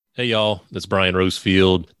Hey, y'all, it's Brian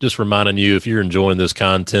Rosefield. Just reminding you, if you're enjoying this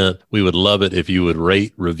content, we would love it if you would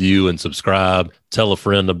rate, review, and subscribe. Tell a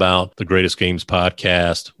friend about the Greatest Games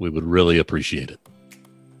podcast. We would really appreciate it.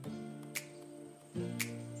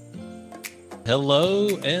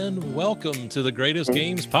 Hello, and welcome to the Greatest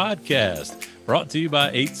Games podcast, brought to you by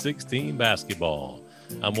 816 Basketball.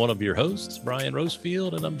 I'm one of your hosts, Brian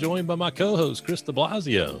Rosefield, and I'm joined by my co-host, Chris de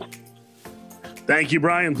Blasio. Thank you,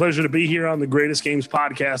 Brian. Pleasure to be here on the Greatest Games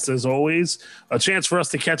podcast, as always. A chance for us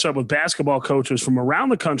to catch up with basketball coaches from around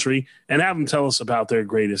the country and have them tell us about their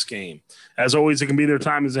greatest game. As always, it can be their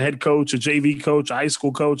time as a head coach, a JV coach, a high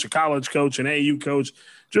school coach, a college coach, an AU coach,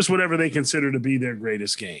 just whatever they consider to be their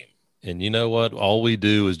greatest game. And you know what? All we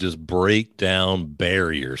do is just break down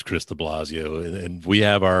barriers, Chris de Blasio. And we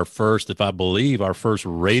have our first, if I believe, our first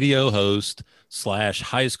radio host /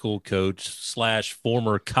 high school coach /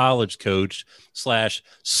 former college coach /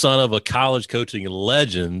 son of a college coaching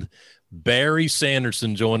legend, Barry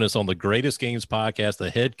Sanderson, join us on the Greatest Games podcast, the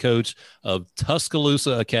head coach of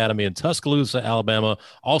Tuscaloosa Academy in Tuscaloosa, Alabama,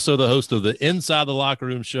 also the host of the Inside the Locker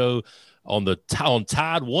Room show on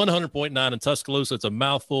Tide 100.9 in Tuscaloosa. It's a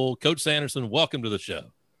mouthful. Coach Sanderson, welcome to the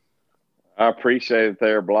show. I appreciate it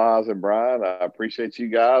there, Blas and Brian. I appreciate you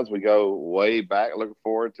guys. We go way back. Looking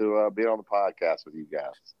forward to being on the podcast with you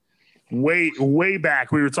guys. Way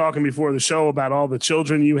back. We were talking before the show about all the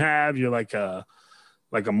children you have. You're like a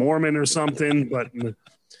Mormon or something, but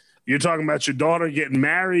you're talking about your daughter getting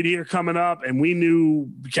married here coming up, and we knew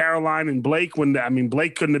Caroline and Blake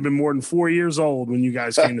Blake couldn't have been more than 4 years old when you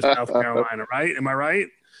guys came to South Carolina, right? Am I right?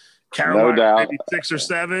 Caroline, no doubt. Maybe 6 or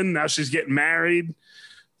 7. Now she's getting married.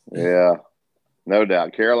 Yeah, no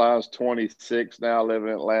doubt. Caroline's 26 now, living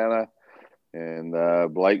in Atlanta,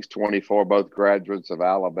 and Blake's 24, both graduates of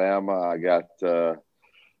Alabama. I got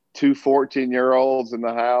two 14-year-olds in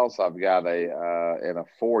the house. I've got and a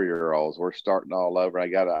 4-year-old. We're starting all over. I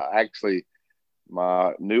got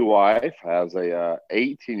my new wife has a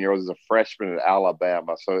 18-year-old is a freshman at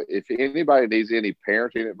Alabama. So if anybody needs any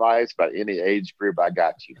parenting advice about any age group, I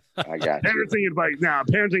got you.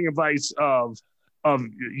 Parenting advice of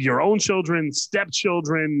your own children,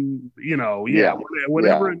 stepchildren,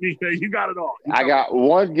 whatever. Yeah. You got it all. I got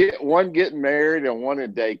one getting married and one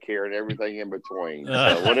in daycare and everything in between.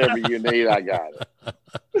 So whatever you need, I got it.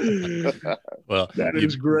 Well, that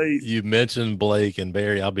is great. You mentioned Blake and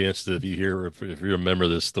Barry. I'll be interested if you remember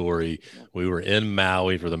this story. We were in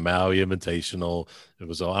Maui for the Maui Invitational. It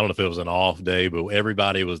was, I don't know if it was an off day, but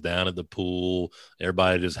everybody was down at the pool.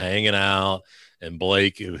 Everybody just hanging out. And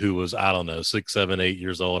Blake, who was, 6, 7, 8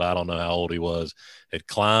 years old, I don't know how old he was, had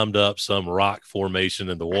climbed up some rock formation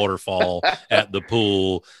in the waterfall at the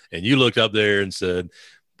pool. And you looked up there and said,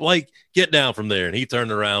 Blake, get down from there. And he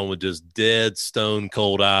turned around with just dead, stone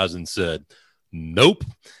cold eyes and said, nope.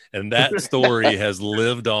 And that story has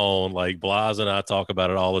lived on. Like Blas and I talk about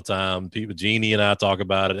it all the time. People, Jeannie and I talk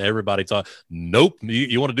about it. Everybody talk. Nope.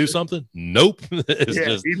 You want to do something? Nope. He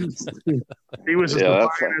was as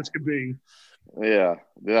defiant as could be. Yeah.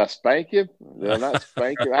 Did I spank you? Did I not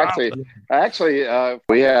spank you? Actually,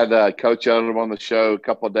 we had Coach Odom on the show a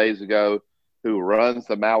couple of days ago who runs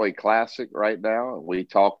the Maui Classic right now. We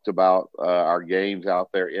talked about our games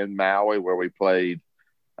out there in Maui where we played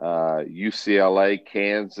UCLA,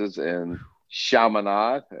 Kansas, and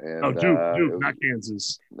Chaminade. And, Duke, not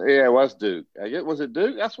Kansas. Yeah, it was Duke. Was it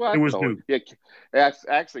Duke? That's why it was Duke. Yeah,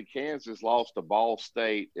 actually, Kansas lost to Ball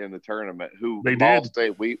State in the tournament. Ball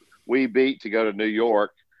State we beat to go to New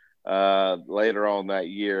York later on that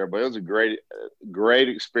year. But it was a great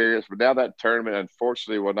experience. But now that tournament,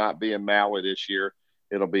 unfortunately, will not be in Maui this year.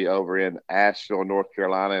 It'll be over in Asheville, North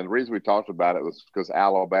Carolina. And the reason we talked about it was because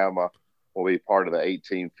Alabama will be part of the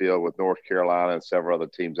 18 field with North Carolina and several other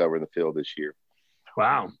teams over in the field this year.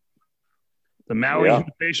 Wow. The Maui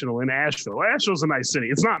Invitational in Asheville. Asheville's a nice city.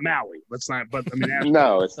 It's not Maui. Asheville.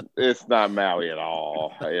 No, it's not Maui at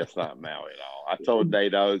all. It's not Maui at all. I told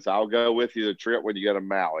Dados, I'll go with you the trip when you go to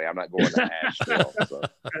Maui. I'm not going to Asheville. So.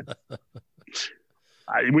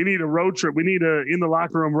 We need a road trip. We need a in the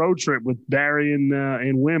locker room road trip with Barry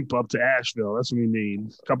and Wimp up to Asheville. That's what we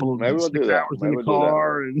need. A couple of hours in the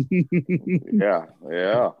car. Yeah,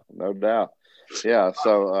 no doubt. Yeah.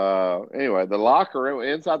 So anyway, the locker room,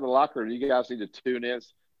 inside the locker room, you guys need to tune in.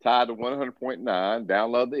 It's Tide to 100.9.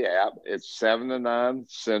 Download the app. It's 7 to 9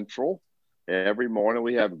 Central. Every morning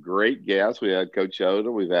we have great guests. We had Coach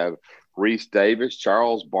Oda. We've had Reese Davis,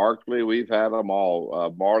 Charles Barkley. We've had them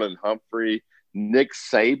all. Marlon Humphrey, Nick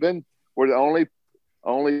Saban. We're the only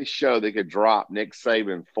only show that could drop Nick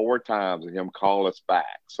Saban 4 times and him call us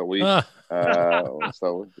back. So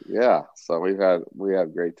so we had a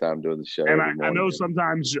great time doing the show And every I morning. know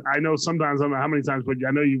sometimes, I don't know how many times, but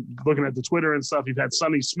I know you looking at the Twitter and stuff, you've had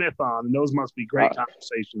Sonny Smith on, and those must be great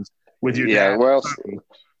conversations with your dad. Well,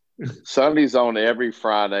 Sonny's on every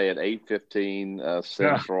Friday at 8:15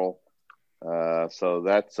 Central. So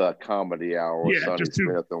that's a comedy hour with Sonny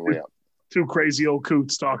Smith and Wimp. Two crazy old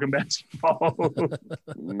coots talking basketball.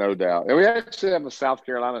 No doubt. And we actually have a South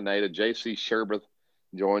Carolina native, J.C. Sherbeth,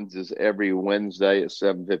 joins us every Wednesday at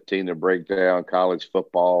 7:15 to break down college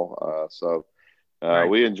football.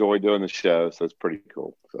 We enjoy doing the show, so it's pretty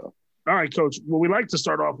cool. So, all right, Coach. What we like to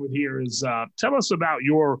start off with here is tell us about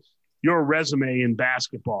your resume in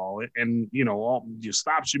basketball, and all your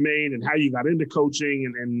stops you made, and how you got into coaching,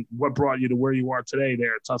 and what brought you to where you are today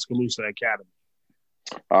there at Tuscaloosa Academy.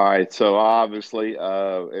 All right. So obviously,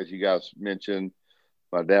 as you guys mentioned,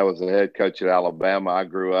 my dad was the head coach at Alabama. I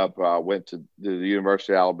grew up, went to the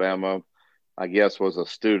University of Alabama, I guess was a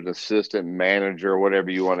student assistant manager, whatever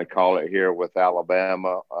you want to call it here with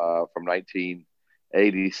Alabama from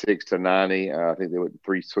 1986 to 90. I think they went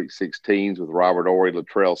 3 Sweet 16s with Robert Horry,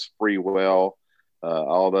 Latrell Sprewell,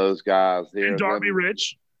 all those guys there. And Darby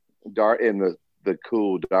Rich. And the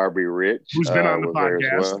cool Darby Rich. Who's been on the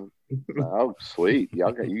podcast. Oh, sweet.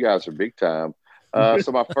 You guys are big time.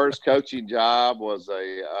 So my first coaching job was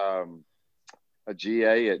a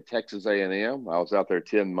GA at Texas A&M. I was out there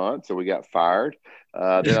 10 months, and we got fired.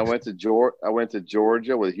 Then I went to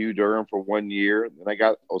Georgia with Hugh Durham for 1 year. Then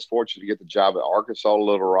I was fortunate to get the job at Arkansas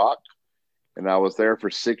Little Rock, and I was there for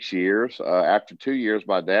 6 years. After 2 years,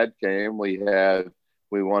 my dad came. We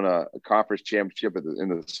won a conference championship in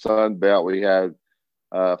the Sun Belt. We had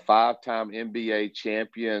 5-time NBA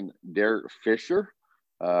champion Derek Fisher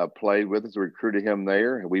played with us. We recruited him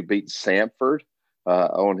there, and we beat Samford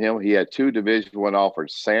on him. He had 2 Division I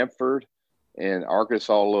offers, Samford and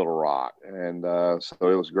Arkansas Little Rock, and so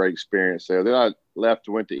it was a great experience there. Then I left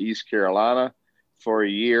and went to East Carolina for a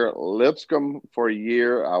year, Lipscomb for a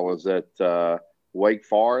year. I was at Wake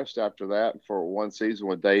Forest after that for 1 season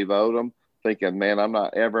with Dave Odom, thinking, man, I'm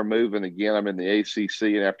not ever moving again. I'm in the ACC,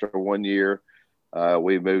 and after 1 year,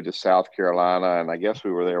 we moved to South Carolina, and I guess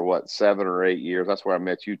we were there, 7 or 8 years. That's where I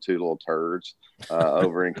met you 2 little turds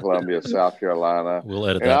over in Columbia, South Carolina. We'll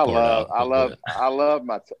edit that part out. I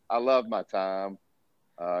love my time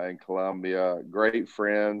in Columbia. Great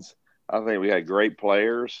friends. I think we had great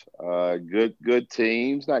players, good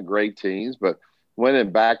teams, not great teams, but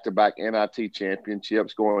winning back-to-back NIT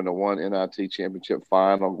championships, going to 1 NIT championship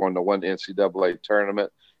final, going to 1 NCAA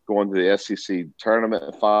tournament, going to the SEC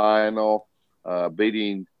tournament final,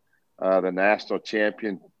 beating the national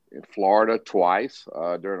champion in Florida twice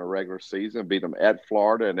during a regular season, beat them at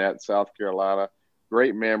Florida and at South Carolina.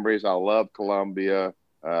 Great memories. I love Columbia.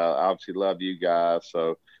 Obviously love you guys.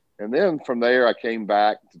 So, and then from there, I came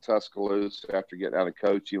back to Tuscaloosa after getting out of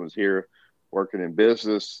coaching, was here working in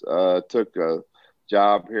business, took a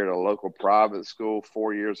job here at a local private school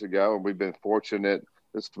 4 years ago. And we've been fortunate.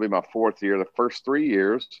 This will be my 4th year. The first 3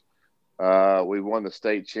 years, we won the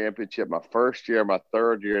state championship my first year, my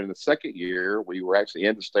 3rd year, and the 2nd year we were actually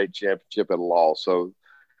in the state championship at law. So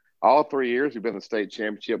all 3 years we've been in the state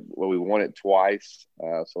championship. Well, we won it twice.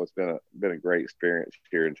 So it's been a great experience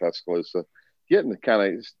here in Tuscaloosa. Getting to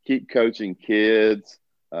kind of keep coaching kids.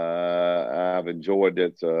 I've enjoyed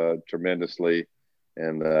it tremendously,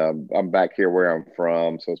 and I'm back here where I'm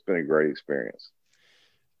from. So it's been a great experience.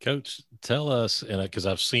 Coach, tell us, and because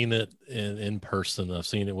I've seen it in person, I've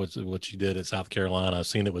seen it what you did at South Carolina, I've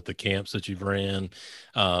seen it with the camps that you've ran,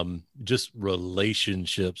 just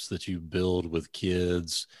relationships that you build with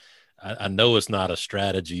kids. I know it's not a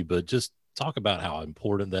strategy, but just talk about how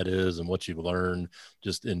important that is and what you've learned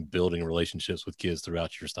just in building relationships with kids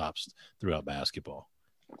throughout your stops throughout basketball.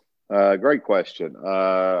 Great question.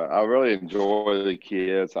 I really enjoy the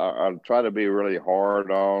kids. I try to be really hard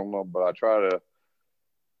on them, but I try to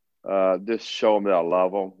just show them that I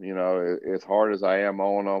love them. As hard as I am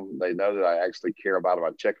on them, they know that I actually care about them.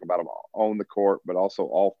 I check about them on the court, but also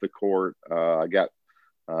off the court. I got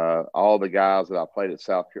all the guys that I played at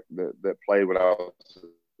that played when I was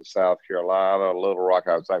at South Carolina, Little Rock.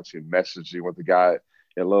 I was actually messaging with the guy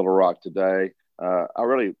at Little Rock today. I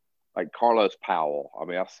really like Carlos Powell. I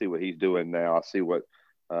mean, I see what he's doing now. I see what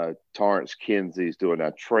Torrance Kinsey's doing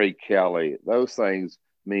now. Trey Kelly. Those things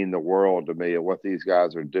mean the world to me, and what these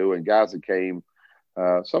guys are doing. Guys that came,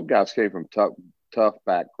 some guys came from tough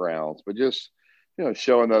backgrounds, but just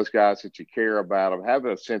showing those guys that you care about them,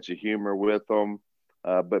 having a sense of humor with them,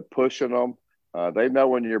 but pushing them. They know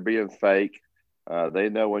when you're being fake. They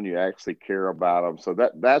know when you actually care about them. So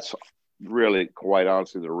that's really, quite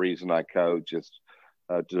honestly, the reason I coach is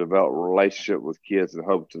to develop a relationship with kids and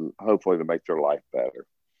hopefully to make their life better.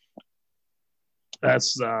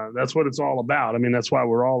 That's what it's all about. I mean, that's why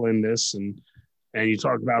we're all in this. And you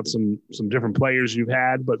talk about some different players you've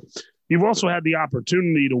had, but you've also had the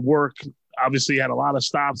opportunity to work. Obviously, you had a lot of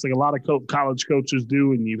stops like a lot of college coaches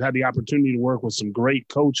do, and you've had the opportunity to work with some great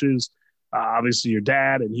coaches. Obviously, your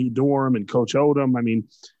dad and Hugh Dorm and Coach Odom. I mean,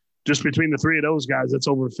 just between the three of those guys, that's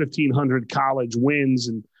over 1,500 college wins,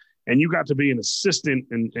 and you got to be an assistant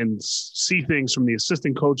and see things from the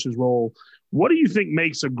assistant coach's role. What do you think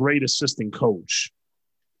makes a great assistant coach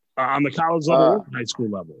on the college level or high school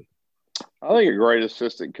level? I think a great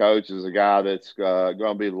assistant coach is a guy that's going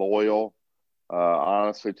to be loyal,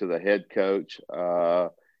 honestly, to the head coach.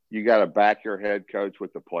 You got to back your head coach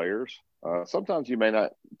with the players. Sometimes you may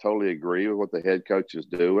not totally agree with what the head coach is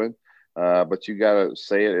doing, but you got to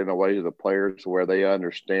say it in a way to the players where they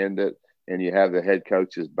understand it and you have the head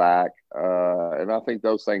coach's back. And I think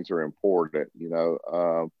those things are important.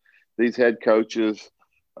 These head coaches,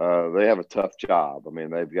 they have a tough job. I mean,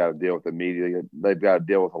 they've got to deal with the media. They've got to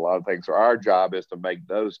deal with a lot of things. So our job is to make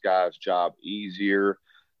those guys' job easier,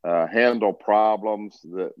 handle problems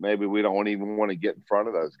that maybe we don't even want to get in front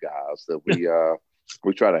of those guys, that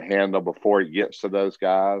we try to handle before it gets to those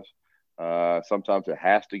guys. Sometimes it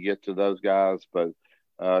has to get to those guys. But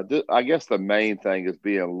I guess the main thing is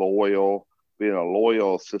being a loyal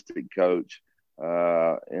assistant coach,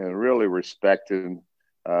 and really respecting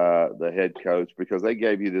the head coach, because they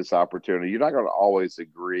gave you this opportunity. You're not going to always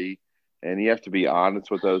agree, and you have to be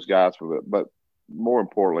honest with those guys, but more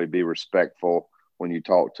importantly, be respectful when you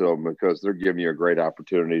talk to them, because they're giving you a great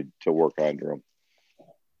opportunity to work under them.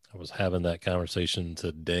 I was having that conversation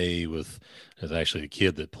today with actually a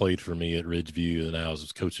kid that played for me at Ridgeview, and I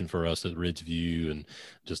was coaching for us at Ridgeview, and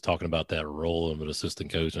just talking about that role of an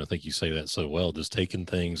assistant coach. And I think you say that so well, just taking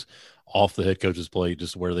things off the head coach's plate,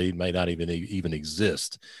 just where they may not even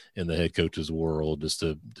exist in the head coach's world, just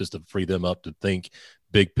to free them up to think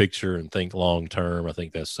big picture and think long term. I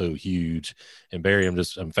think that's so huge. And Barry,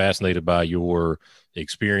 I'm fascinated by your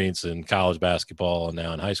experience in college basketball and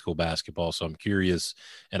now in high school basketball. So I'm curious,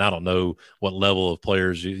 and I don't know what level of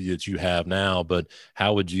players that you have now, but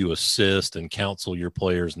how would you assist and counsel your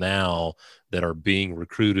players now that are being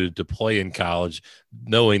recruited to play in college,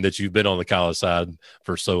 knowing that you've been on the college side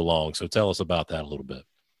for so long? So tell us about that a little bit.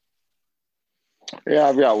 Yeah,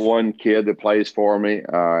 I've got one kid that plays for me,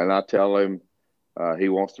 and I tell him he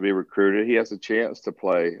wants to be recruited. He has a chance to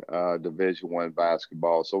play Division I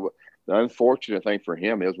basketball. So the unfortunate thing for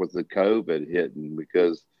him is with the COVID hitting,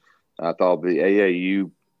 because I thought the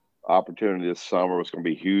AAU opportunity this summer was going to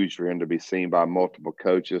be huge for him to be seen by multiple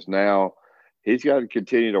coaches. Now he's got to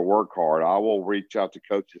continue to work hard. I will reach out to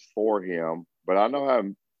coaches for him, but I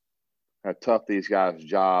know how tough these guys'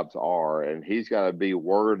 jobs are, and he's got to be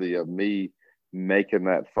worthy of me making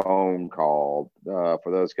that phone call for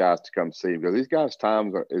those guys to come see him, because these guys'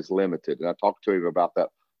 time is limited. And I talk to him about that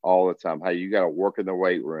all the time. Hey, you got to work in the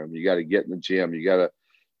weight room. You got to get in the gym. You got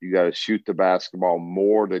to shoot the basketball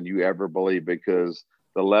more than you ever believe, because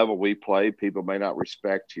the level we play, people may not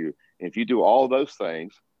respect you. And if you do all those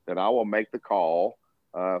things, then I will make the call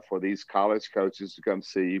for these college coaches to come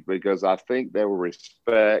see you, because I think they will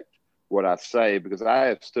respect what I say, because I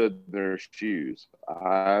have stood in their shoes.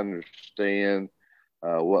 I understand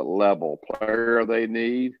what level player they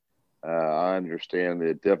need. I understand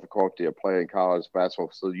the difficulty of playing college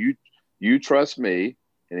basketball. So you trust me,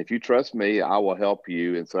 and if you trust me, I will help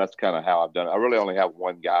you. And so that's kind of how I've done it. I really only have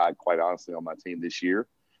one guy, quite honestly, on my team this year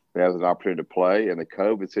that has an opportunity to play. And the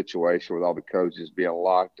COVID situation, with all the coaches being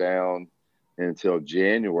locked down until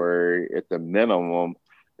January at the minimum,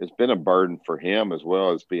 it's been a burden for him as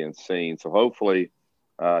well as being seen. So hopefully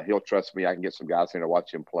he'll trust me. I can get some guys in to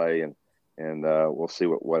watch him play, and we'll see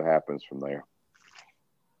what happens from there.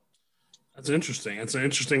 That's interesting. That's an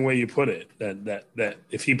interesting way you put it, that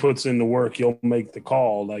if he puts in the work, you'll make the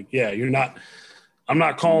call. Like, yeah, I'm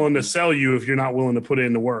not calling to sell you if you're not willing to put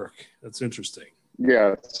in the work. That's interesting.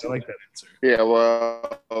 Yeah. I like that answer. Yeah.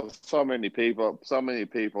 Well, so many people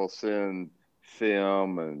send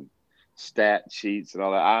film and stat sheets and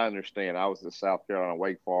all that. I understand. I was at South Carolina,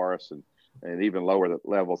 Wake Forest, and even lower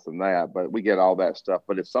levels than that, but we get all that stuff.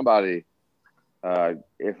 But if somebody,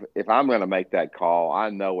 if I'm going to make that call,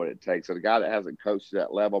 I know what it takes. So the guy that hasn't coached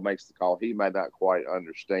that level makes the call. He may not quite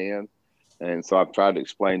understand. And so I've tried to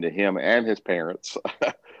explain to him and his parents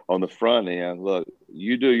on the front end, look,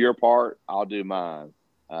 you do your part, I'll do mine.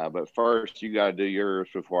 But first you got to do yours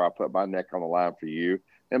before I put my neck on the line for you.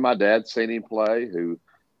 And my dad's seen him play, who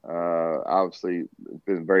Obviously,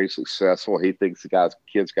 been very successful. He thinks the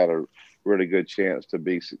kid's got a really good chance to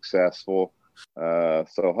be successful.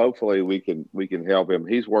 So hopefully we can help him.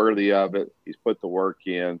 He's worthy of it. He's put the work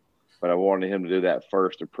in, but I wanted him to do that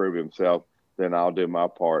first to prove himself. Then I'll do my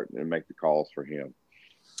part and make the calls for him.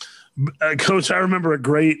 Coach, I remember I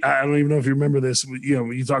don't even know if you remember this. You know,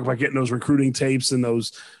 when you talk about getting those recruiting tapes and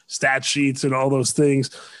those stat sheets and all those things,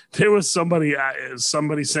 there was somebody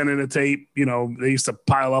sent in a tape. You know, they used to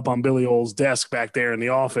pile up on Billy Old's desk back there in the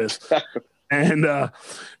office. And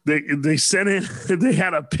they sent in, they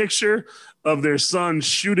had a picture of their son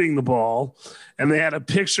shooting the ball, and they had a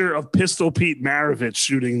picture of Pistol Pete Maravich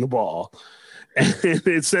shooting the ball. And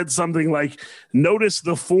it said something like, "Notice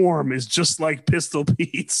the form is just like Pistol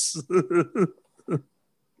Pete's."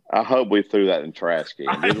 I hope we threw that in trash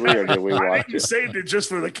can. Did we, or did we watch I think you it? saved it just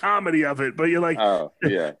for the comedy of it, but you're like, oh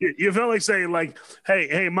yeah, you felt like saying like,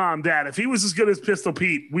 "Hey, Mom, Dad, if he was as good as Pistol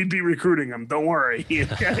Pete, we'd be recruiting him. Don't worry."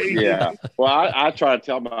 yeah. Well, I try to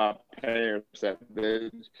tell my parents that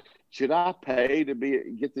should I pay to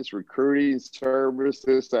get this recruiting service?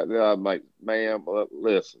 This that. I'm like, ma'am,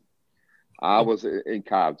 listen. I was in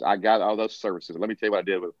college. I got all those services. Let me tell you what I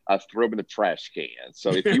did. I threw them in the trash can. So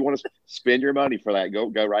if you want to spend your money for that, go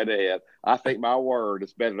right ahead. I think my word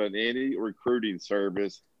is better than any recruiting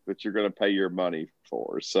service that you're going to pay your money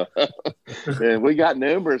for. So and we got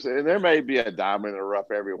numbers, and there may be a diamond in the rough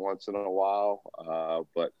every once in a while,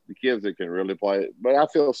 but the kids that can really play. But I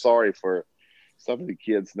feel sorry for some of the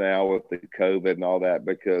kids now with the COVID and all that,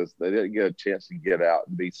 because they didn't get a chance to get out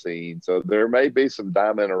and be seen. So there may be some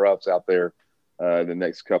diamond in the roughs out there in the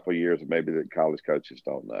next couple of years, maybe that college coaches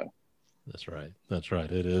don't know. That's right. That's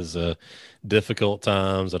right. It is difficult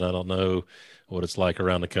times, and I don't know what it's like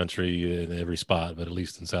around the country in every spot, but at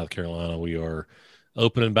least in South Carolina, we are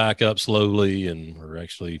opening back up slowly, and we're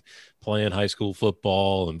actually playing high school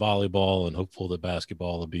football and volleyball, and hopeful that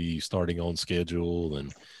basketball will be starting on schedule,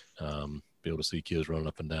 and be able to see kids running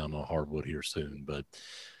up and down on hardwood here soon. But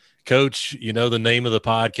Coach, you know, the name of the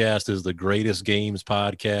podcast is the Greatest Games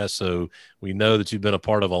Podcast. So we know that you've been a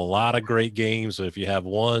part of a lot of great games. So if you have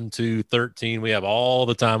 1, 2, 13, we have all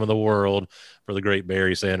the time in the world for the great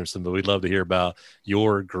Barry Sanderson, but we'd love to hear about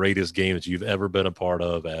your greatest game that you've ever been a part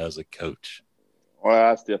of as a coach. Well,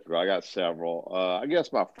 that's difficult. I got several. I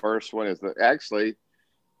guess my first one is that actually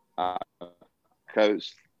I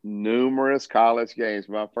coached numerous college games.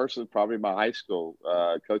 My first was probably my high school,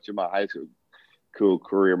 coaching my high school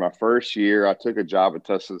career. My first year, I took a job at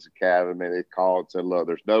Tuscaloosa Academy. They called and said, "Look,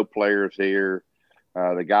 there's no players here."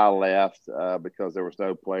 The guy left because there was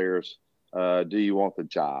no players. Do you want the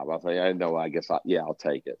job? I said, "I know. I guess I'll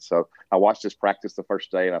take it." So I watched this practice the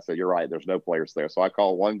first day, and I said, "You're right. There's no players there." So I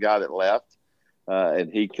called one guy that left,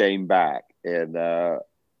 and he came back. And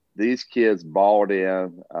these kids balled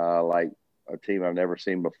in like a team I've never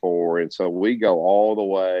seen before. And so we go all the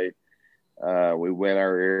way. We win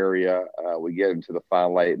our area. We get into the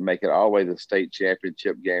Final Eight and make it all the way to the state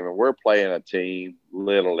championship game. And we're playing a team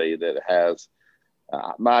literally that has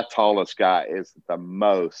my tallest guy is the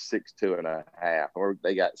most 6'2.5", or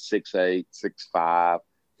they got 6'8", 6'5",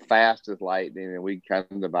 fast as lightning. And we kind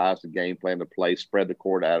of devised a game plan to play, spread the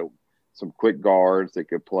court out, some quick guards that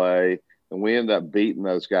could play. And we ended up beating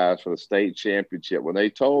those guys for the state championship. When they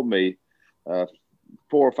told me 4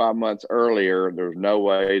 or 5 months earlier, there's no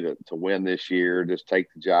way to win this year. Just take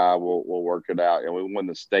the job. We'll work it out. And we won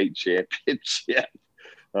the state championship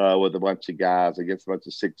with a bunch of guys against a bunch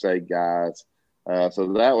of 6'8" guys.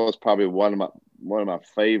 So that was probably one of my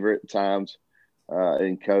favorite times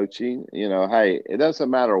in coaching. You know, hey, it doesn't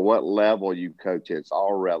matter what level you coach. It's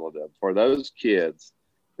all relative. For those kids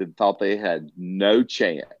that thought they had no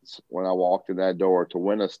chance when I walked in that door to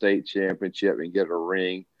win a state championship and get a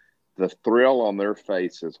ring, the thrill on their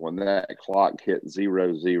faces when that clock hit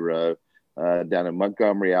 0-0 down in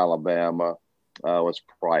Montgomery, Alabama, was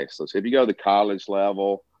priceless. If you go to the college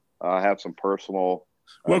level, I have some personal.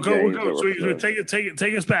 We'll go. So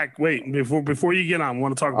take us back. Wait, before you get on, I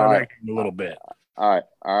want to talk about that game a little bit. All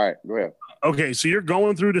right. Go ahead. Okay, so you're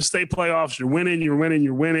going through the state playoffs. You're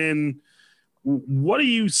winning. What do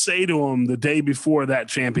you say to them the day before that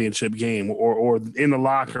championship game, or in the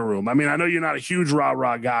locker room? I mean, I know you're not a huge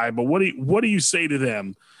rah-rah guy, but what do you say to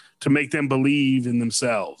them to make them believe in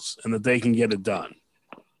themselves and that they can get it done?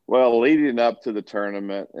 Well, leading up to the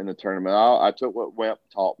tournament, I took what Wimp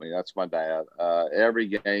taught me. That's my dad. Every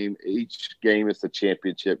game, each game is the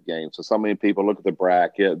championship game. So many people look at the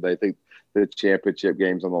bracket, they think the championship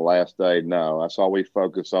game's on the last day. No, that's all we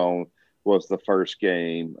focus on was the first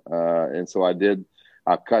game. And so I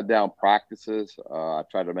cut down practices. I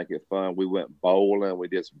tried to make it fun. We went bowling. We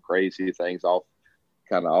did some crazy things off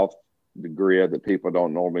kind of off the grid that people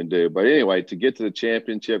don't normally do. But anyway, to get to the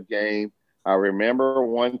championship game, I remember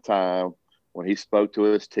one time when he spoke to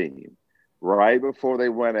his team right before they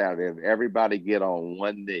went out, and everybody get on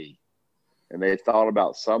one knee, and they thought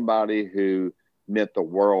about somebody who meant the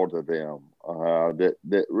world to them,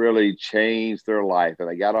 that really changed their life, and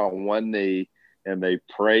they got on one knee and they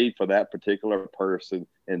prayed for that particular person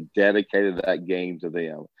and dedicated that game to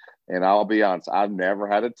them. And I'll be honest, I've never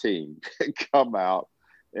had a team come out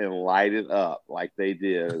and light it up like they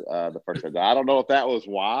did the first time. I don't know if that was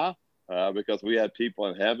why, because we had people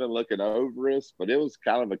in heaven looking over us, but it was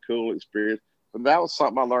kind of a cool experience. But that was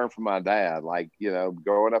something I learned from my dad, like,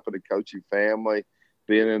 growing up in a coaching family,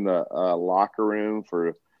 being in the locker room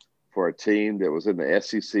for a team that was in the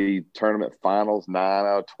SEC tournament finals 9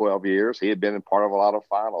 out of 12 years. He had been in part of a lot of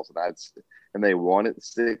finals, and they won it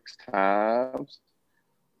 6 times.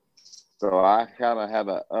 So I kind of had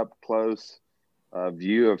an up close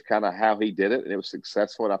view of kind of how he did it, and it was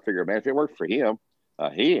successful. And I figured, man, if it worked for him,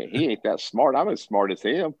 he ain't that smart. I'm as smart as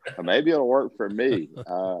him. Maybe it'll work for me.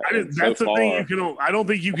 That's the thing. I don't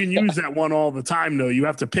think you can use that one all the time, though. You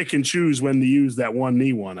have to pick and choose when to use that one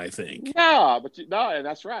knee one, I think. Yeah, but and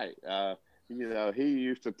that's right. He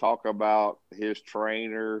used to talk about his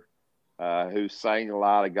trainer, who sang a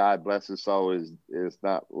lot of God Bless His Soul is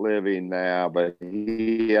not living now, but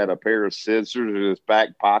he had a pair of scissors in his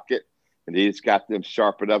back pocket, and he's got them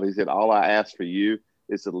sharpened up. He said, "All I ask for you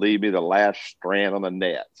is to leave me the last strand on the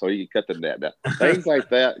net, so you can cut the net down." Things like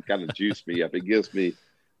that kind of juice me up. It gives me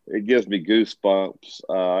goosebumps.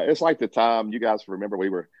 It's like the time, you guys remember, we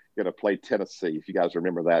were going to play Tennessee, if you guys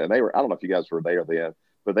remember that, and I don't know if you guys were there then,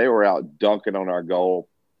 but they were out dunking on our goal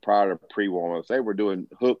prior to pre-warm-ups. They were doing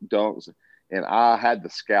hook dunks, and I had to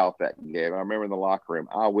scout that game. I remember in the locker room,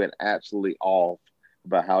 I went absolutely off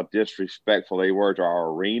about how disrespectful they were to our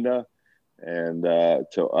arena and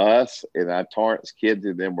to us, and our Torrance kids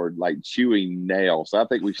and them were like chewing nails. I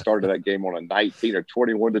think we started that game on a 19 or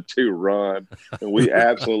 21-2 run, and we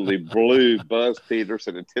absolutely blew Buzz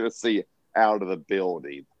Peterson and Tennessee out of the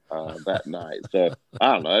building that night. So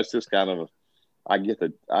I don't know. It's just kind of I get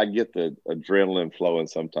the adrenaline flowing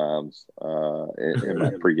sometimes in my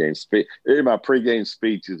pregame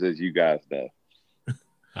speeches, as you guys know.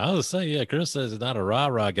 I was saying, yeah, Chris says he's not a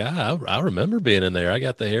rah-rah guy. I remember being in there. I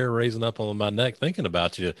got the hair raising up on my neck thinking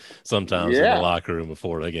about you sometimes in the locker room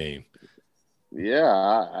before the game.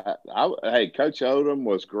 Yeah. Hey, Coach Odom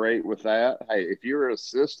was great with that. Hey, if you're an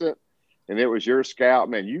assistant and it was your scout,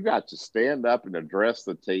 man, you got to stand up and address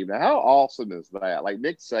the team. Now, how awesome is that? Like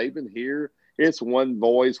Nick Saban here, it's one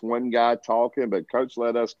voice, one guy talking, but Coach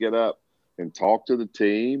let us get up and talk to the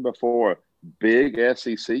team before big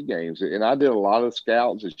SEC games. And I did a lot of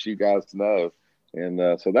scouts, as you guys know.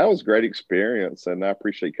 And so that was a great experience. And I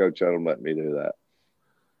appreciate Coach Odom letting me do that.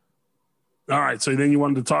 All right. So then you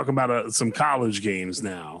wanted to talk about some college games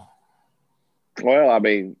now. Well, I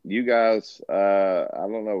mean, you guys, I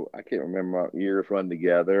don't know. I can't remember what years run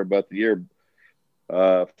together, but the year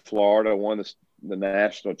Florida won the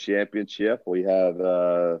national championship, we had,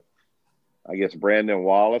 I guess, Brandon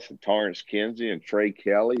Wallace and Torrance Kinsey and Trey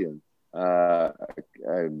Kelly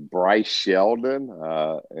and Bryce Sheldon,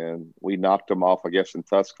 and we knocked them off, I guess, in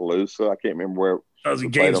Tuscaloosa. I can't remember where we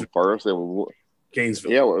played them first.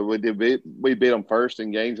 Gainesville. Yeah, we beat them first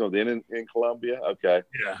in Gainesville, then in Columbia. Okay.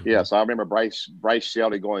 Yeah. So I remember Bryce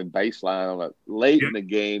Sheldon going baseline on late in the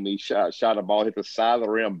game. He shot a ball, hit the side of the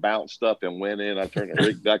rim, bounced up, and went in. I turned to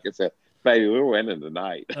Rick Duck and said, "Baby, we're winning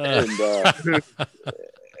tonight."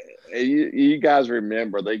 And you guys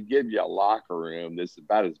remember, they give you a locker room that's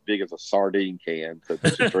about as big as a sardine can to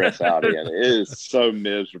dress out in. It is so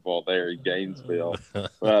miserable there in Gainesville.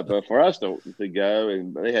 But for us to go,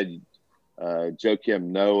 and they had Joakim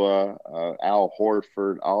Noah, Al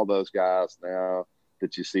Horford, all those guys now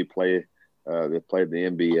that you see play that played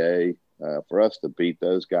in the NBA. For us to beat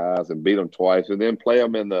those guys and beat them twice, and then play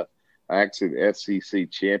them in the SEC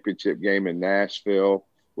championship game in Nashville,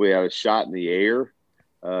 we had a shot in the air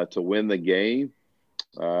to win the game.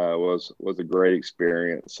 Was a great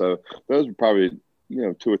experience. So those were probably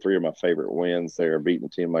 2 or 3 of my favorite wins there, beating a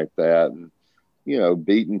team like that, and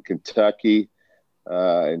beating Kentucky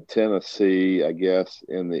and Tennessee, I guess,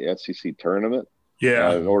 in the SEC tournament.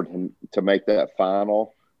 Yeah, in order to make that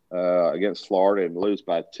final against Florida and lose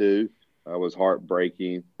by 2 was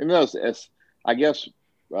heartbreaking. And I guess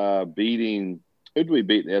beating. Who did we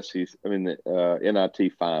beat in the SEC? I mean, the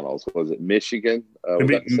NIT finals. Was it Michigan? Was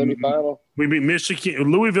that the semifinal? We beat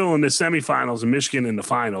Michigan, Louisville in the semifinals, and Michigan in the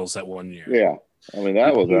finals that one year. Yeah, I mean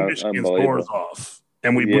that was Michigan's unbelievable. Off,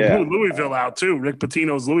 and we blew Louisville out too. Rick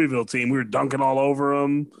Pitino's Louisville team. We were dunking all over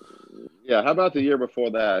them. Yeah, how about the year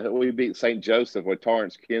before that? We beat St. Joseph with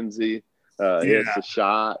Torrance Kinsey. Hits Yeah. a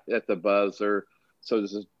shot at the buzzer. So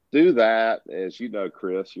just do that, as you know,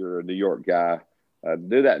 Chris, you're a New York guy.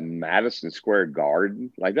 Do that in Madison Square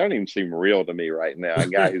Garden. Like, that don't even seem real to me right now. A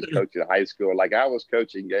guy who's coaching high school, like I was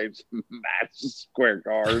coaching games in Madison Square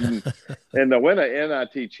Garden. And to win an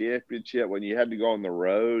NIT championship when you had to go on the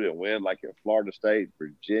road and win, like at Florida State,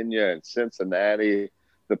 Virginia, and Cincinnati,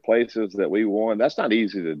 the places that we won, that's not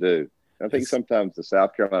easy to do. I think sometimes the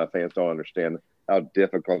South Carolina fans don't understand how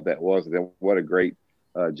difficult that was, and what a great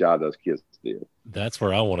job those kids did. That's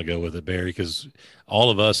where I want to go with it, Barry, because all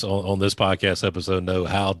of us on this podcast episode know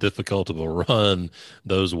how difficult of a run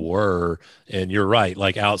those were. And you're right.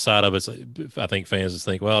 Like, outside of it, I think fans just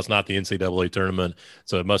think, well, it's not the NCAA tournament,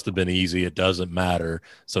 so it must have been easy. It doesn't matter.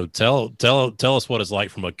 So tell us what it's like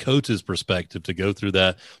from a coach's perspective to go through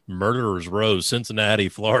that murderer's row, Cincinnati,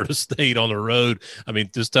 Florida State on the road. I mean,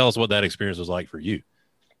 just tell us what that experience was like for you.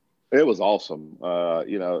 It was awesome.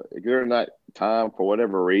 During that time, for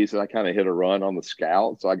whatever reason, I kind of hit a run on the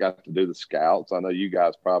scouts. So I got to do the scouts. I know you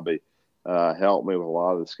guys probably helped me with a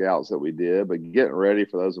lot of the scouts that we did, but getting ready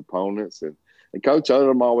for those opponents. And Coach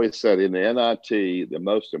Odom always said in the NIT, the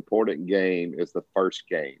most important game is the first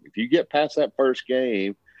game. If you get past that first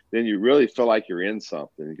game, then you really feel like you're in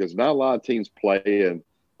something, because not a lot of teams play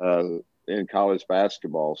in college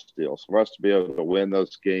basketball still. So for us to be able to win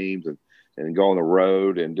those games and go on the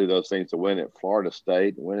road and do those things, to win at Florida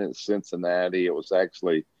State, win at Cincinnati. It was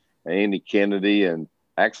actually Andy Kennedy and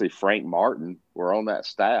actually Frank Martin were on that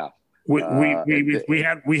staff. We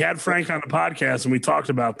had Frank on the podcast, and we talked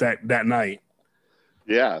about that night.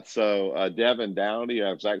 Yeah, so Devin Downey,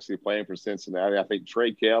 I was actually playing for Cincinnati. I think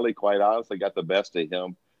Trey Kelly, quite honestly, got the best of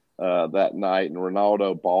him that night. And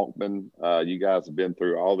Ronaldo Balkman, you guys have been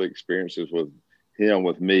through all the experiences with him,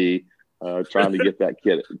 with me. Trying to get that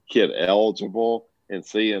kid eligible, and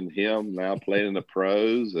seeing him now playing in the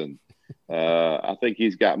pros. And I think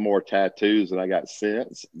he's got more tattoos than I got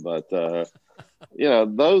sense. But,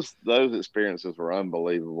 those experiences were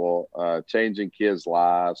unbelievable. Changing kids'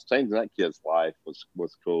 lives, changing that kid's life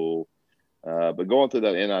was cool. But going through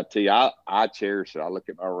that NIT, I cherish it. I look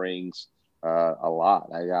at my rings a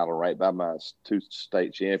lot. I got to right by my 2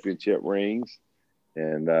 state championship rings.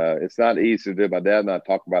 And it's not easy to do. My dad and I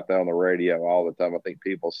talk about that on the radio all the time. I think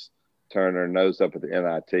people turn their nose up at the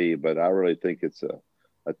NIT, but I really think it's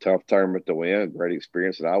a tough tournament to win, a great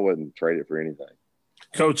experience, and I wouldn't trade it for anything.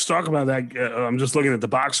 Coach, talk about that. I'm just looking at the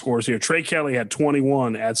box scores here. Trey Kelly had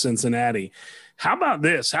 21 at Cincinnati. How about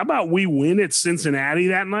this? How about we win at Cincinnati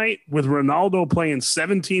that night with Ronaldo playing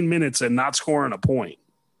 17 minutes and not scoring a point?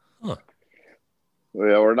 Huh.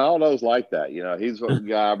 Well, Ronaldo's like that. He's a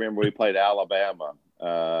guy. I remember we played Alabama,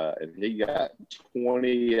 and he got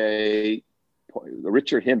 28.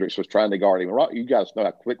 Richard Hendricks was trying to guard him. You guys know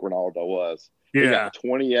how quick Ronaldo was. Yeah.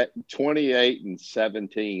 He got 28 and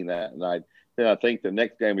 17 that night. Then I think the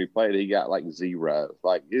next game we played, he got like 0.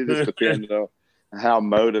 Like, it just depends on how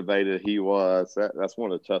motivated he was. That's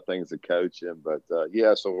one of the tough things to coach him. But, so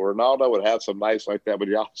Ronaldo would have some nights like that, but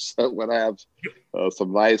he also would have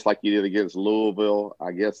some nights like he did against Louisville.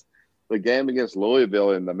 I guess the game against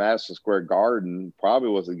Louisville in the Madison Square Garden probably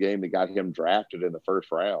was the game that got him drafted in the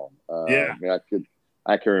first round.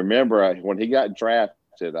 I can remember when he got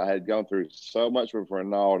drafted, I had gone through so much with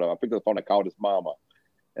Ronaldo. I picked up the phone and called his mama.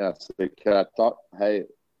 And I said, can I talk? Hey,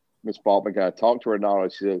 Miss Balkman, can I talk to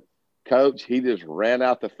Ronaldo? She said, Coach, he just ran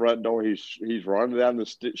out the front door. He's running down the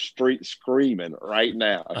street screaming right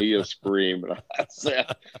now. He is screaming. I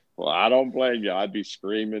said, well, I don't blame you. I'd be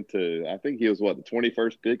screaming too. I think he was, the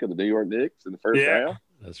 21st pick of the New York Knicks in the first round?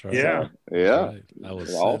 That's right. Yeah. So, yeah. Right. I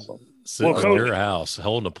was awesome. Sitting in your house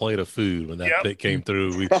holding a plate of food when that pick came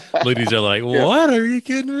through. We looked at each other like, what? Are you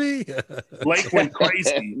kidding me? Blake went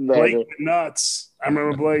crazy. Blake went nuts. I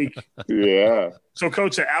remember Blake. Yeah. So,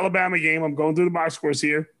 Coach, the Alabama game, I'm going through the box scores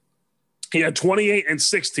here. He had 28 and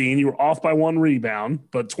 16. You were off by 1 rebound,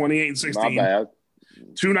 but 28 and 16. Not bad.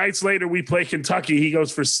 2 nights later, we play Kentucky. He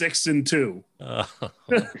goes for 6 and 2.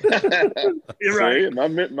 You're right.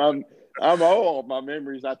 I'm old. My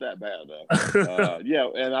memory's not that bad,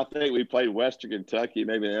 though. And I think we played Western Kentucky,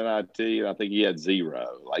 maybe in NIT, and I think he had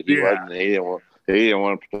 0. Like, he didn't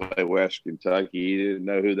want to play Western Kentucky. He didn't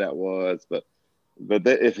know who that was. But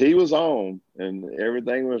if he was on and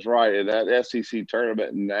everything was right in that SEC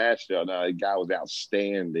tournament in Nashville, the guy was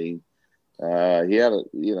outstanding. He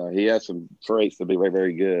had some traits to be very,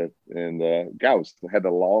 very good. And guy had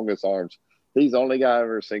the longest arms. He's the only guy I've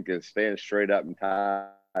ever seen can stand straight up and tie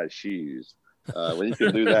his shoes. When you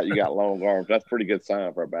can do that, you got long arms. That's a pretty good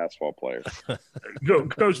sign for a basketball player.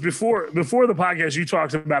 Coach, before the podcast, you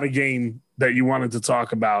talked about a game that you wanted to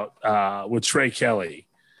talk about with Trey Kelly.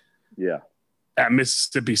 Yeah. At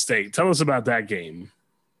Mississippi State. Tell us about that game.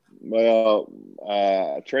 Well,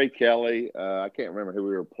 Trey Kelly, I can't remember who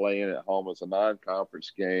we were playing at home. It was a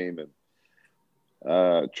non-conference game,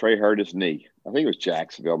 and Trey hurt his knee. I think it was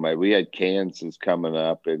Jacksonville, maybe. We had Kansas coming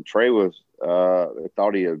up, and Trey was they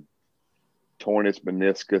thought he had torn his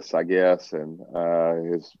meniscus, I guess, and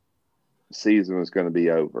his season was going to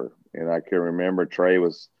be over. And I can remember Trey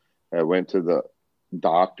went to the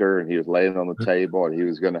doctor, and he was laying on the table, and he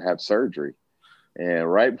was going to have surgery.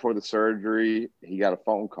 And right before the surgery, he got a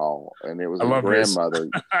phone call, and it was his grandmother.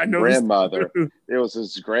 It was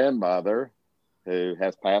his grandmother who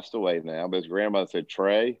has passed away now, but his grandmother said,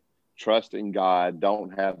 "Trey, trust in God,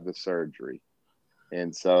 don't have the surgery."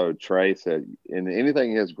 And so Trey said, and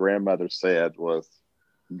anything his grandmother said was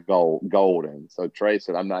golden. So Trey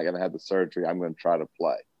said, "I'm not going to have the surgery. I'm going to try to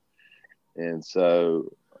play." And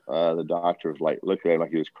so the doctor was like, looking at him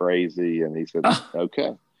like he was crazy, and he said,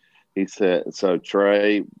 "Okay." He said, so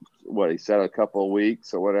Trey, he said a couple of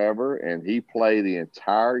weeks or whatever, and he played the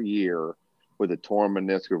entire year with a torn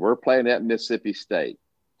meniscus. We're playing at Mississippi State.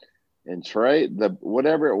 And Trey,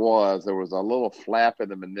 whatever it was, there was a little flap in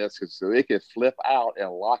the meniscus so it could flip out and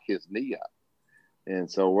lock his knee up. And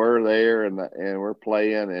so we're there and we're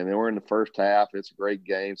playing, and then we're in the first half. It's a great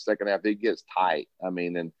game. Second half, it gets tight. I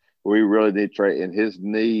mean, and we really need Trey, and his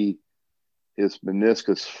meniscus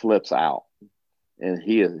flips out. And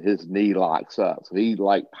his knee locks up. So he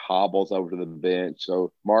hobbles over to the bench.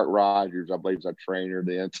 So Mark Rogers, I believe, is our trainer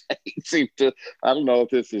then. I don't know if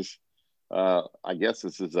this is I guess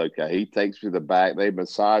this is okay. He takes me to the back, they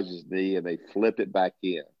massage his knee and they flip it back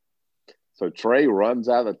in. So Trey runs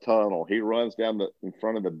out of the tunnel. He runs down in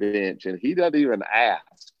front of the bench, and he doesn't even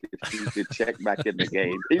ask if he could check back in the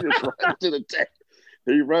game. He just runs to the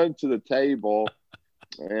he runs to the table.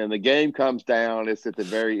 And the game comes down. It's at the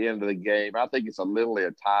very end of the game. I think it's literally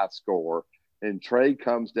a tie score. And Trey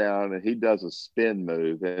comes down and he does a spin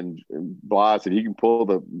move. And Bly said, "You can pull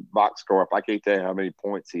the box score up. I can't tell you how many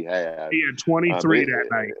points he had." He had 23 that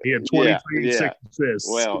night. He had 23 and 6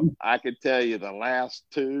 assists. Well, I can tell you the last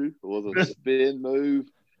two was a spin move.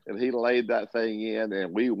 And he laid that thing in,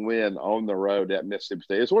 and we win on the road at Mississippi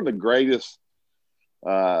State. It's one of the greatest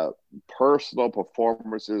personal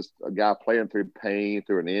performances, a guy playing through pain,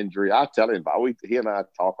 through an injury. I tell him, he and I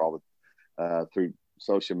talk all the through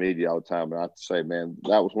social media all the time, and I say, man,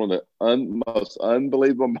 that was one of the most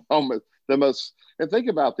unbelievable moments. And think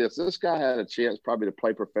about this: this guy had a chance probably to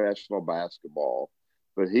play professional basketball,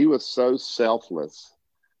 but he was so selfless.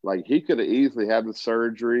 Like, he could have easily had the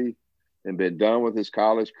surgery and been done with his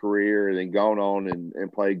college career, and then gone on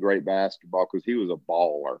and played great basketball because he was a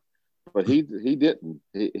baller. But he didn't.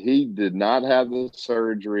 He did not have the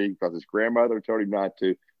surgery because his grandmother told him not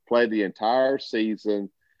to. Played the entire season.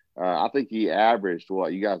 I think he averaged,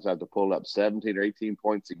 you guys have to pull up 17 or 18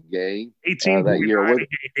 points a game. 18 that year.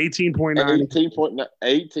 18.9.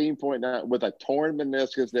 18.9 with a torn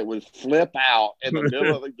meniscus that would flip out in the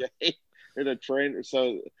middle of the game in a trainer.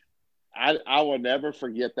 So I will never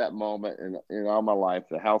forget that moment in all my life,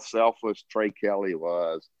 how selfless Trey Kelly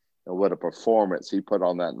was. And what a performance he put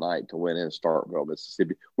on that night to win in Starkville,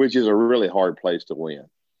 Mississippi, which is a really hard place to win.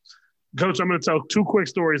 Coach, I'm going to tell two quick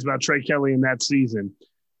stories about Trey Kelly in that season.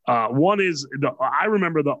 One is I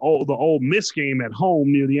remember the Ole Miss game at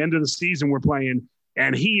home near the end of the season we're playing,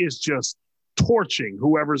 and he is just torching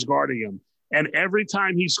whoever's guarding him. And every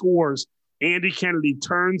time he scores, Andy Kennedy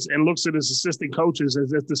turns and looks at his assistant coaches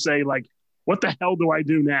as if to say, like, what the hell do I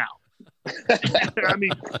do now? I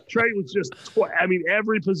mean, Trey was just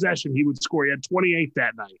every possession he would score. He had 28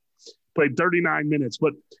 that night, played 39 minutes.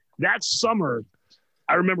 But that summer,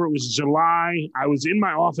 I remember it was July. I was in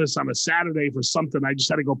my office on a Saturday for something. I just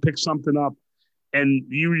had to go pick something up. And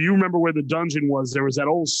you remember where the dungeon was? There was that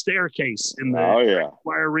old staircase in the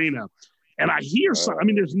arena. And I hear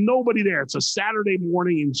something. There's nobody there. It's a Saturday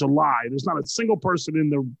morning in July. There's not a single person in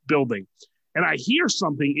the building. And I hear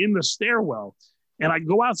something in the stairwell. And I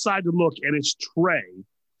go outside to look, and it's Trey.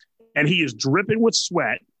 And he is dripping with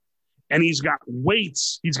sweat. And he's got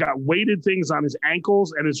weights. He's got weighted things on his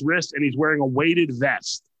ankles and his wrists, and he's wearing a weighted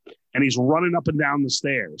vest. And he's running up and down the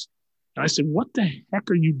stairs. And I said, "What the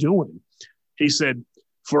heck are you doing?" He said,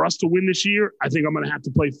 "For us to win this year, I think I'm going to have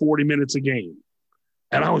to play 40 minutes a game."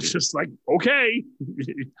 And I was just like, okay,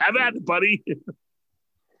 have at it, buddy.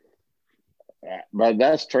 But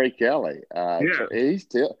that's Trey Kelly.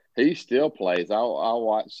 He still plays.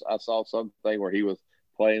 I saw something where he was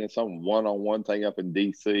playing in some one-on-one thing up in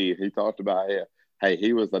D.C. He talked about hey,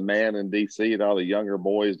 he was the man in D.C. and all the younger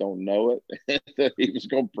boys don't know it. He was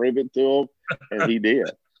going to prove it to them, and he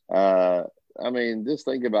did. I mean, just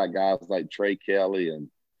think about guys like Trey Kelly and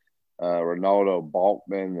Ronaldo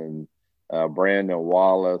Balkman and Brandon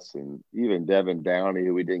Wallace and even Devin Downey,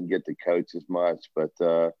 who we didn't get to coach as much. But,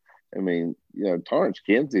 I mean, Torrance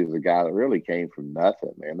Kinsey is a guy that really came from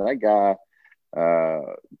nothing, man. That guy,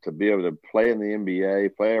 to be able to play in the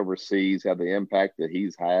NBA, play overseas, have the impact that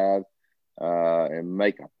he's had, and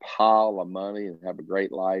make a pile of money and have a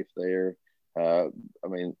great life there. I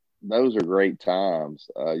mean, those are great times.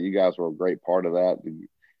 You guys were a great part of that.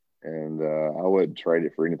 And I wouldn't trade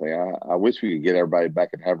it for anything. I wish we could get everybody back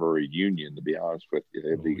and have a reunion, to be honest with you.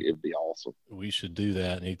 It'd be awesome. We should do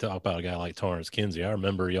that. And you talk about a guy like Torrance Kinsey. I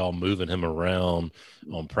remember y'all moving him around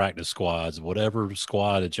on practice squads. Whatever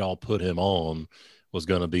squad that y'all put him on was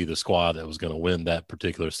going to be the squad that was going to win that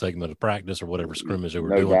particular segment of practice or whatever scrimmage they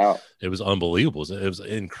were doing. Doubt. It was unbelievable. It was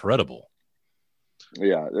incredible.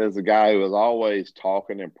 Yeah, there's a guy who was always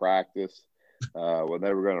talking in practice. When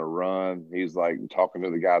they were going to run, he's like talking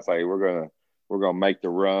to the guys like, we're gonna make the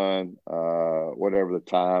run, whatever the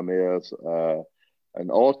time is. An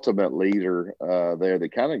ultimate leader there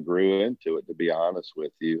that kind of grew into it, to be honest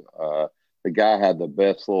with you. The guy had the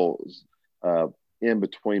best little in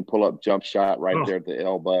between pull up jump shot right there at the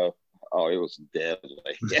elbow. Oh, it was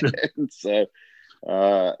deadly. So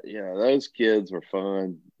those kids were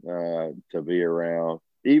fun to be around.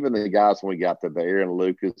 Even the guys when we got to the Aaron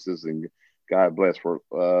Lucas's and God bless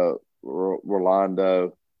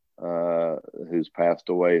Rolando, who's passed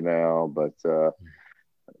away now. But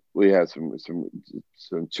we had some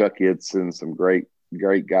Chuck Idson, some great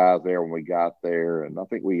guys there when we got there, and I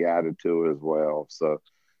think we added to it as well. So,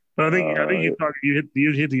 I think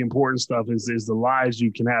you hit the important stuff is the lives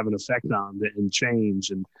you can have an effect on and change.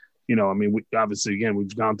 And I mean, obviously, again,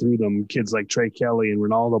 we've gone through them. Kids like Trey Kelly and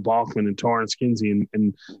Ronaldo Balkman and Torrance Kinsey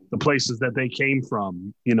and the places that they came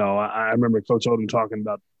from. I remember Coach Odom talking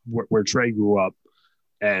about where Trey grew up,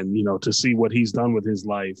 and to see what he's done with his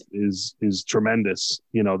life is tremendous.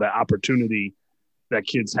 That opportunity that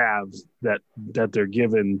kids have that they're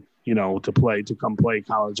given, to come play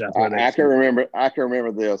college athletics. I can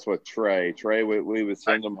remember this with Trey. Trey, we would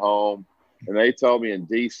send him home, and they told me in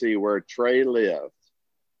D.C. where Trey lived.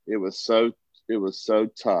 It was so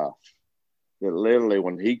tough that literally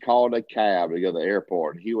when he called a cab to go to the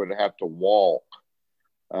airport, he would have to walk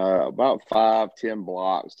about 5-10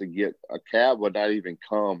 blocks to get a cab would not even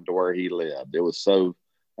come to where he lived. It was so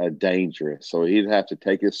dangerous. So he'd have to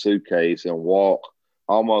take his suitcase and walk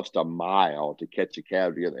almost a mile to catch a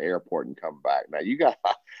cab to get to the airport and come back. Now you got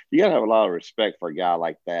to have a lot of respect for a guy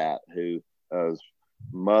like that who his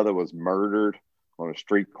mother was murdered on a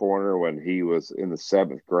street corner when he was in the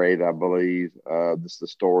 7th grade, I believe. The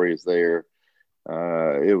story is there.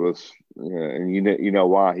 It was, and you know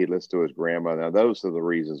why he listened to his grandma. Now those are the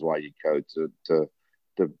reasons why you coach to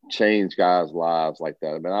change guys' lives like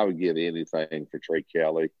that. I mean, I would give anything for Trey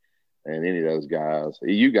Kelly and any of those guys.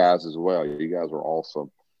 You guys as well. You guys were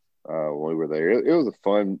awesome when we were there. It was a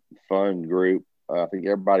fun group. I think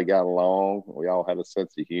everybody got along. We all had a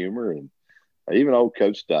sense of humor and. Even old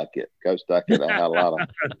Coach Duckett. I had a lot of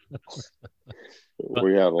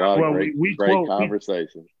great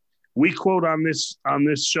conversations. We quote on this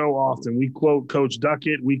show often. We quote Coach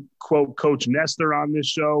Duckett. We quote Coach Nestor on this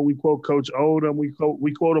show. We quote Coach Odom. We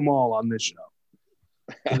quote them all on this show.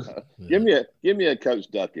 Give me a Coach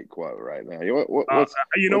Duckett quote right now.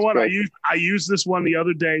 I used this one the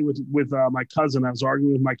other day with my cousin. I was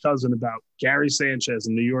arguing with my cousin about Gary Sanchez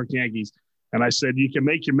and New York Yankees. And I said, you can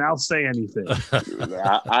make your mouth say anything.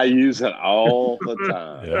 I use it all the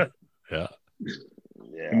time. Yeah.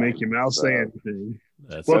 You make your mouth say anything.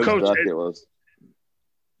 Well, Coach,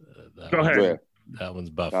 go ahead. That one's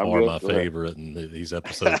by far my favorite, and he's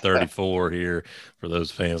episode 34 here for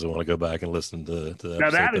those fans that want to go back and listen to now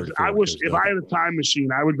that is. I wish if I had a time machine,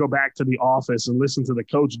 I would go back to the office and listen to the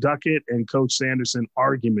Coach Duckett and Coach Sanderson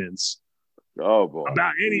arguments. Oh boy!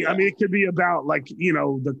 About any, I mean, it could be about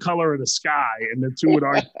the color of the sky, and the two would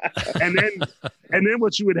argue, and then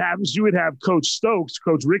what you would have is Coach Stokes,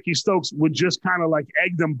 Coach Ricky Stokes, would just kind of like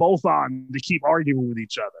egg them both on to keep arguing with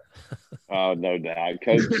each other. Oh, no doubt,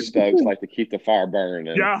 Coach Stokes like to keep the fire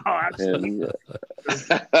burning. Yeah, absolutely.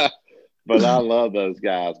 But I love those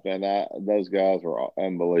guys, man. Those guys were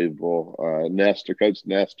unbelievable. Coach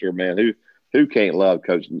Nestor, man, who can't love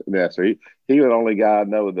Coach Nestor? He was the only guy I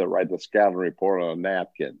know that write the scouting report on a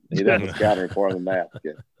napkin. He does the scouting report on a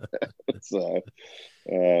napkin. So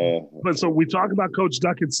we talk about Coach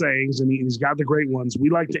Duckett's sayings, and he's got the great ones. We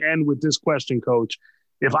like to end with this question, Coach.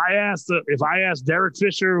 If I asked Derek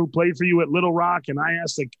Fisher, who played for you at Little Rock, and I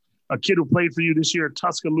asked a kid who played for you this year at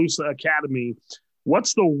Tuscaloosa Academy,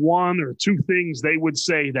 what's the one or two things they would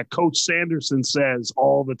say that Coach Sanderson says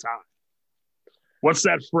all the time? What's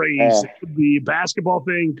that phrase? It could be a basketball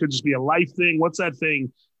thing, could just be a life thing. What's that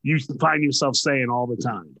thing you find yourself saying all the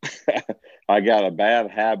time? I got a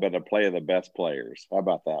bad habit of playing the best players. How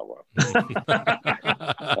about that one?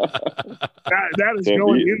 that is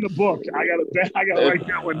going in the book. I gotta write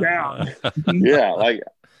that one down. Yeah, like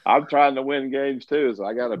I'm trying to win games too, so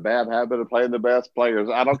I got a bad habit of playing the best players.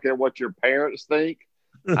 I don't care what your parents think.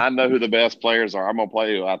 I know who the best players are. I'm gonna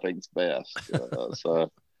play who I think's best.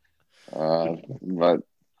 But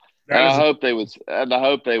I hope they would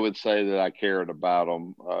say that I cared about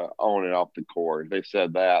them on and off the court. If they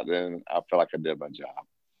said that, then I feel like I did my job.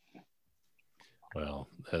 Well,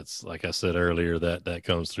 that's like I said earlier, that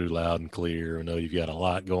comes through loud and clear. I know you've got a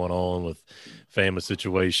lot going on with family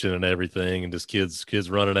situation and everything, and just kids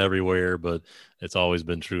running everywhere. But it's always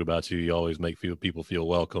been true about you. You always make people feel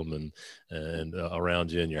welcome and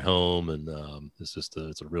around you in your home, and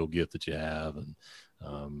it's a real gift that you have. And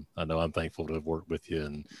I know I'm thankful to have worked with you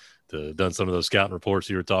and to done some of those scouting reports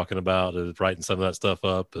you were talking about, writing some of that stuff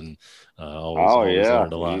up, and always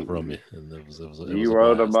learned a lot from you. And you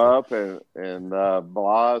wrote them up, and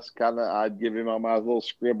Blas I'd give him all my little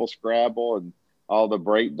scrabble and all the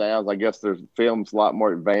breakdowns. I guess there's film's a lot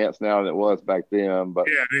more advanced now than it was back then, but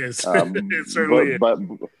yeah, it is. It certainly is. But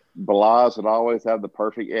Blas would always have the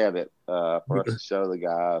perfect edit for us to show the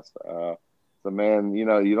guys. So, man, you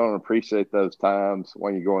don't appreciate those times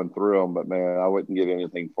when you're going through them, but, man, I wouldn't get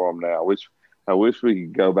anything for them now. I wish we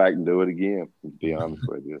could go back and do it again, to be honest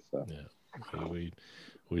with you. So. Yeah,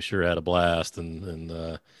 we sure had a blast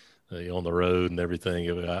and on the road and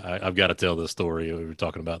everything. I've got to tell this story. We were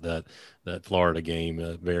talking about that Florida game.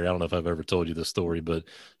 Barry, I don't know if I've ever told you this story, but,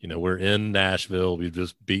 we're in Nashville. We've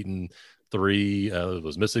just beaten three. It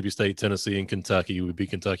was Mississippi State, Tennessee, and Kentucky. We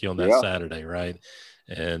beat Kentucky on that Saturday, right?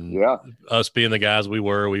 And us being the guys we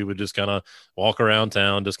would just kind of walk around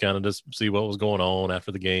town, just see what was going on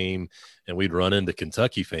after the game. And we'd run into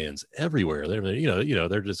Kentucky fans everywhere.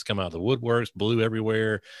 They're just come out of the woodworks, blue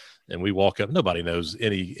everywhere. And we walk up, nobody knows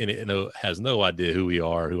has no idea who we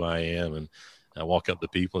are, who I am. And I walk up to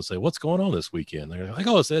people and say, "What's going on this weekend?" They're like,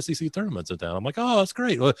 "Oh, it's the SEC tournaments in town." I'm like, "Oh, that's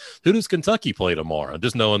great. Well, who does Kentucky play tomorrow?"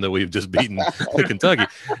 Just knowing that we've just beaten Kentucky.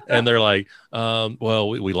 And they're like, "Well,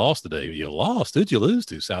 we lost today." "You lost? Who'd you lose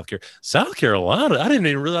to?" South Carolina. I didn't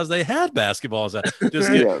even realize they had basketball.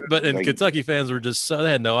 And Kentucky fans were just they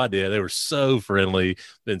had no idea. They were so friendly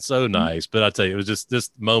and so nice. But I tell you, it was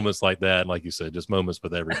just moments like that. And like you said, just moments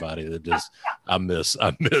with everybody that just I miss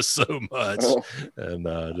so much. And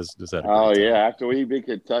just had a great time. After we beat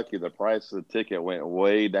Kentucky, the price of the ticket went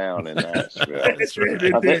way down in Nashville. That's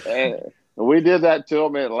right. We did that to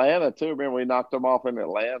them in Atlanta too. Remember, we knocked them off in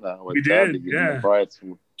Atlanta. We did. Yeah. The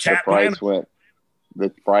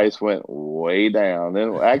price went way down.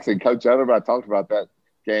 Then actually, Coach Utterby talked about that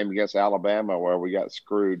game against Alabama where we got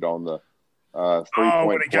screwed on the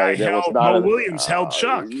 3-point play. Mo Williams held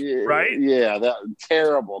Chuck, right? Yeah, that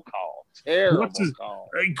terrible call.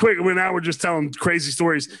 Quick, now we're just telling crazy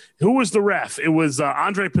stories. Who was the ref? It was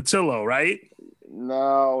Andre Patillo, right?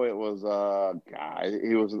 No, it was guy.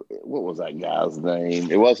 What was that guy's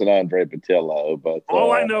name? It wasn't Andre Patillo, but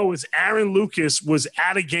all I know is Aaron Lucas was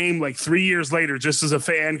at a game like 3 years later, just as a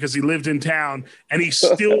fan because he lived in town, and he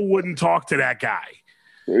still wouldn't talk to that guy.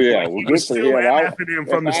 Yeah, he was still MFing him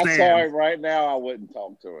from the stand. I saw him right now, I wouldn't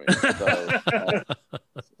talk to him.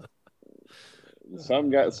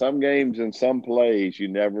 So, some games and some plays you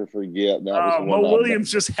never forget. Mo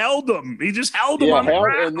Williams just held him. He just held him on the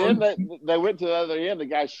ground. And then they went to the other end. The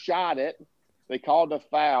guy shot it. They called a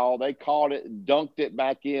foul. They called it, dunked it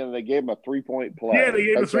back in. They gave him a 3-point play. Yeah, they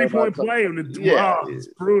gave him a 3-point play. It's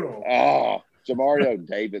brutal. Jamario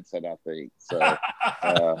Davidson, I think. So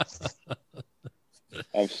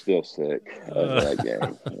I'm still sick of that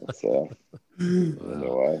game. So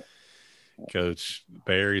anyway. Coach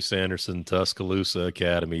Barry Sanderson, Tuscaloosa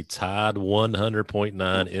Academy, Tide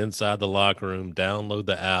 100.9 inside the locker room. Download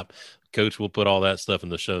the app. Coach will put all that stuff in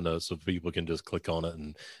the show notes so people can just click on it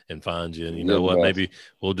and find you. And you know what? Maybe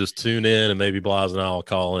we'll just tune in and maybe Blas and I will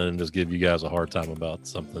call in and just give you guys a hard time about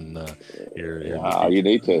something here. You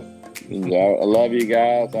need to. I love you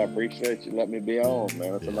guys. I appreciate you letting me be on,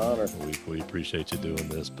 man. It's an honor. We appreciate you doing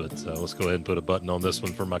this. But let's go ahead and put a button on this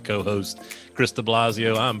one for my co-host, Chris de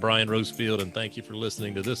Blasio. I'm Brian Rosefield, and thank you for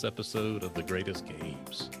listening to this episode of The Greatest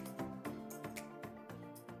Games.